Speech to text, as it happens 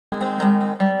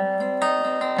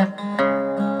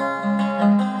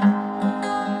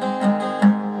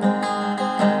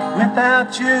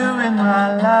Without you in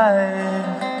my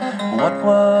life, what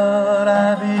would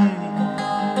I be?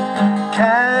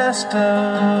 Cast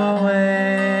away,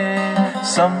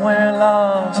 somewhere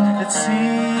lost at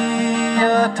sea.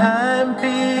 A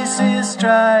timepiece is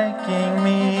striking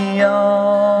me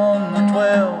on the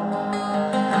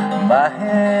 12. My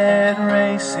head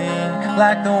racing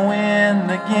like the wind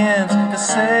begins to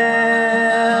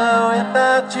sail.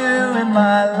 Without you in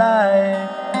my life,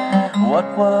 what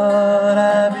would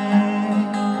I be?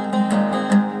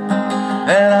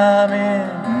 And I'm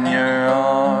in your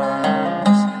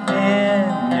arms,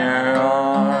 in your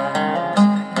arms,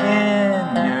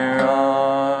 in your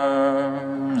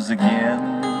arms again.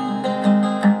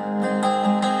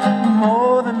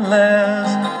 More than less,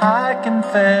 I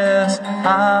confess,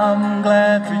 I'm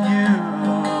glad for you.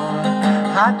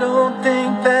 I don't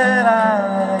think that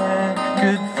I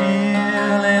could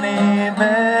feel any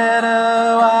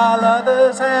better while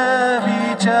others have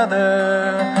each other.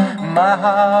 My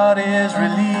heart is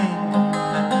relieved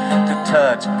to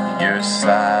touch your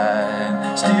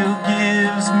side. Still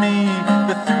gives me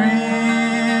the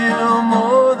thrill.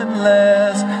 More than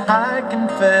less, I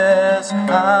confess,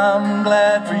 I'm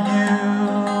glad for you.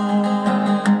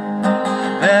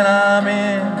 Then I'm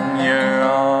in your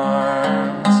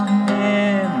arms,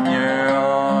 in your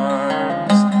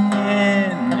arms,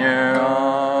 in your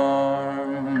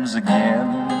arms again.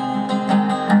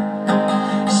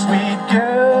 Sweet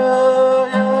girl,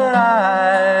 your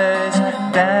eyes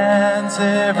dance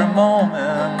every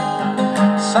moment.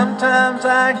 Sometimes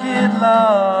I get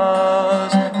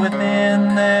lost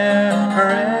within their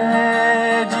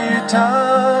parade. You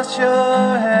toss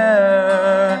your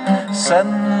hair,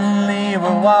 suddenly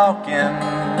we're walking.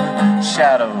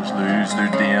 Shadows lose their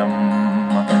dim.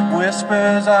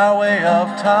 Whispers our way of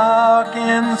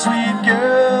talking. Sweet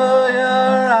girl,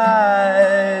 your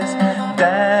eyes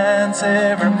dance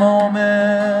every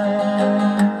moment.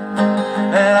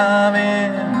 And I'm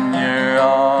in your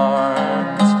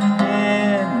arms,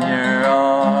 in your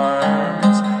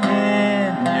arms,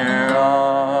 in your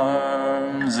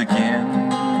arms again.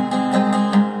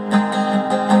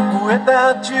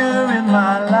 Without you in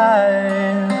my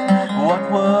life, what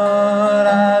would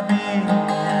I be?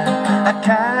 A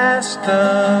castaway,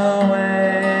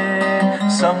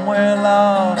 somewhere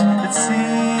lost at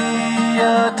sea.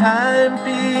 A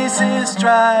timepiece is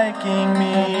striking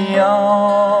me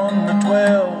on the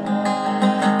 12.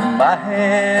 My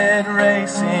head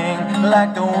racing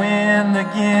like the wind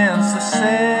against the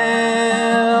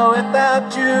sail.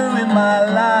 Without you in my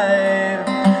life,